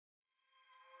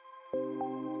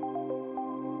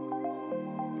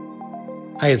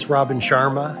Hi, it's Robin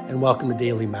Sharma, and welcome to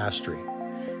Daily Mastery.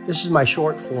 This is my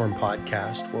short form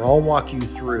podcast where I'll walk you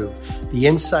through the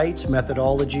insights,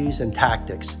 methodologies, and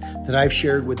tactics that I've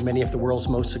shared with many of the world's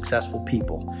most successful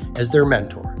people as their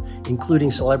mentor,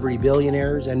 including celebrity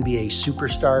billionaires, NBA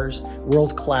superstars,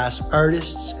 world-class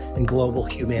artists, and global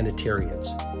humanitarians.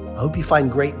 I hope you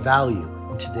find great value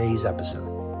in today's episode.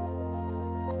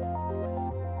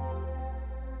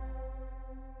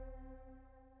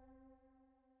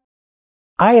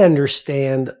 I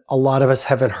understand a lot of us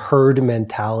have a herd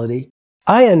mentality.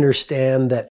 I understand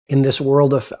that in this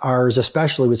world of ours,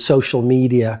 especially with social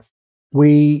media,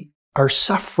 we are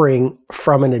suffering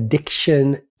from an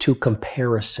addiction to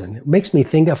comparison. It makes me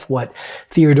think of what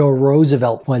Theodore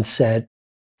Roosevelt once said.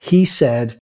 He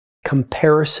said,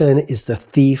 "Comparison is the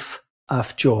thief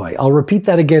of joy." I'll repeat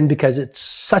that again because it's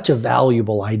such a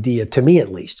valuable idea, to me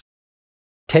at least.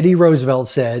 Teddy Roosevelt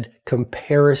said,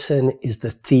 "Comparison is the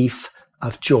thief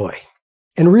of joy."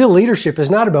 And real leadership is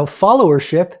not about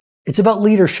followership, it's about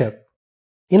leadership.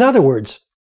 In other words,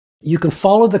 you can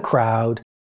follow the crowd,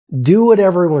 do what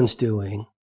everyone's doing,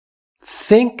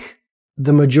 think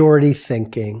the majority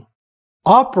thinking,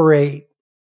 operate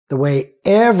the way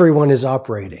everyone is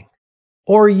operating,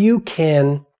 or you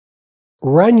can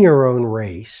run your own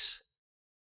race,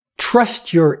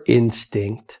 trust your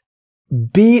instinct,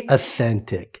 be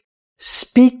authentic,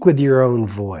 speak with your own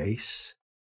voice,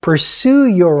 pursue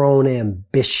your own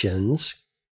ambitions,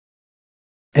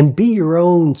 and be your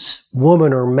own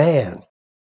woman or man.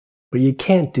 But you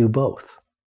can't do both.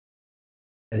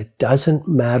 And it doesn't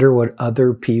matter what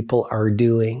other people are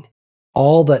doing.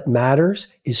 All that matters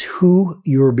is who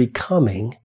you're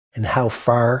becoming and how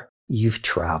far you've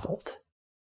traveled.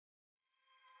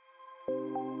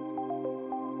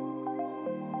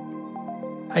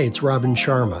 Hi, it's Robin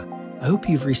Sharma. I hope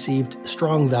you've received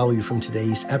strong value from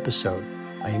today's episode.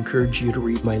 I encourage you to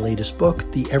read my latest book,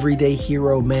 The Everyday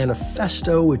Hero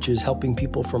Manifesto, which is helping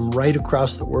people from right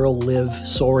across the world live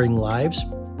soaring lives.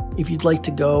 If you'd like to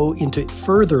go into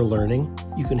further learning,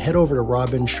 you can head over to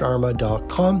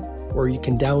robinsharma.com, where you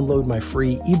can download my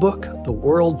free ebook, The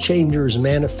World Changers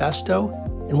Manifesto.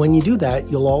 And when you do that,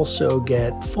 you'll also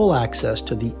get full access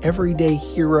to the Everyday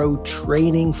Hero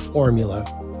Training Formula,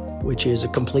 which is a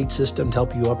complete system to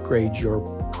help you upgrade your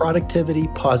productivity,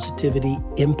 positivity,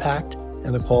 impact,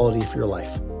 and the quality of your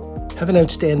life. Have an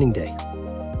outstanding day.